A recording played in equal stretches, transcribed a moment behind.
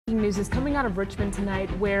news is coming out of Richmond tonight,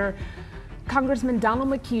 where Congressman Donald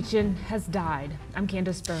McEachin has died. I'm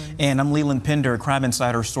Candace Burns. And I'm Leland Pender. Crime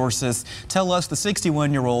Insider sources tell us the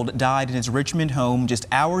 61-year-old died in his Richmond home just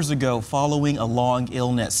hours ago following a long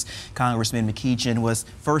illness. Congressman McEachin was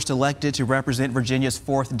first elected to represent Virginia's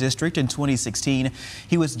 4th District in 2016.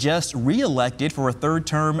 He was just re-elected for a third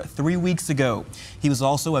term 3 weeks ago. He was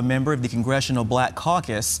also a member of the Congressional Black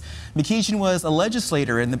Caucus. McEachin was a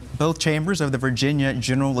legislator in both chambers of the Virginia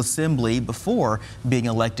General Assembly before being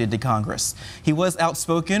elected to Congress. He was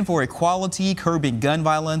outspoken for equality, curbing gun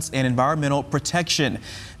violence, and environmental protection.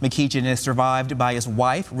 McEachin is survived by his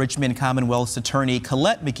wife, Richmond Commonwealth's attorney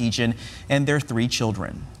Colette McEachin, and their 3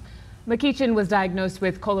 children. McEachin was diagnosed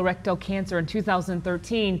with colorectal cancer in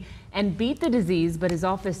 2013 and beat the disease, but his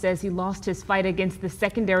office says he lost his fight against the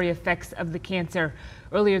secondary effects of the cancer.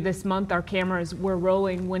 Earlier this month, our cameras were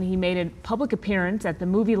rolling when he made a public appearance at the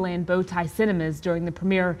Movieland Bowtie Cinemas during the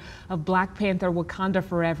premiere of Black Panther: Wakanda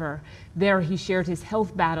Forever. There, he shared his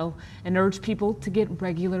health battle and urged people to get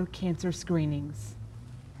regular cancer screenings.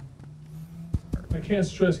 I can't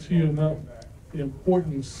stress to you enough the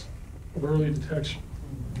importance of early detection.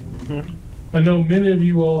 I know many of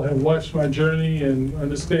you all have watched my journey and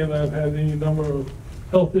understand that I've had any number of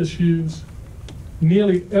health issues.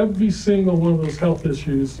 Nearly every single one of those health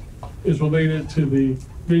issues is related to the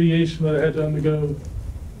radiation that I had to undergo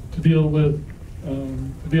to deal with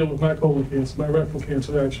my colon cancer, my rectal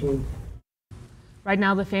cancer, actually. Right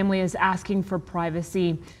now, the family is asking for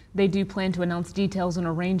privacy. They do plan to announce details and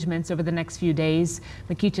arrangements over the next few days.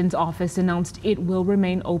 McEachin's office announced it will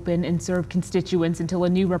remain open and serve constituents until a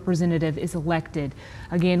new representative is elected.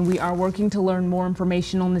 Again, we are working to learn more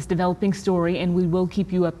information on this developing story, and we will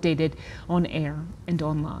keep you updated on air and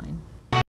online.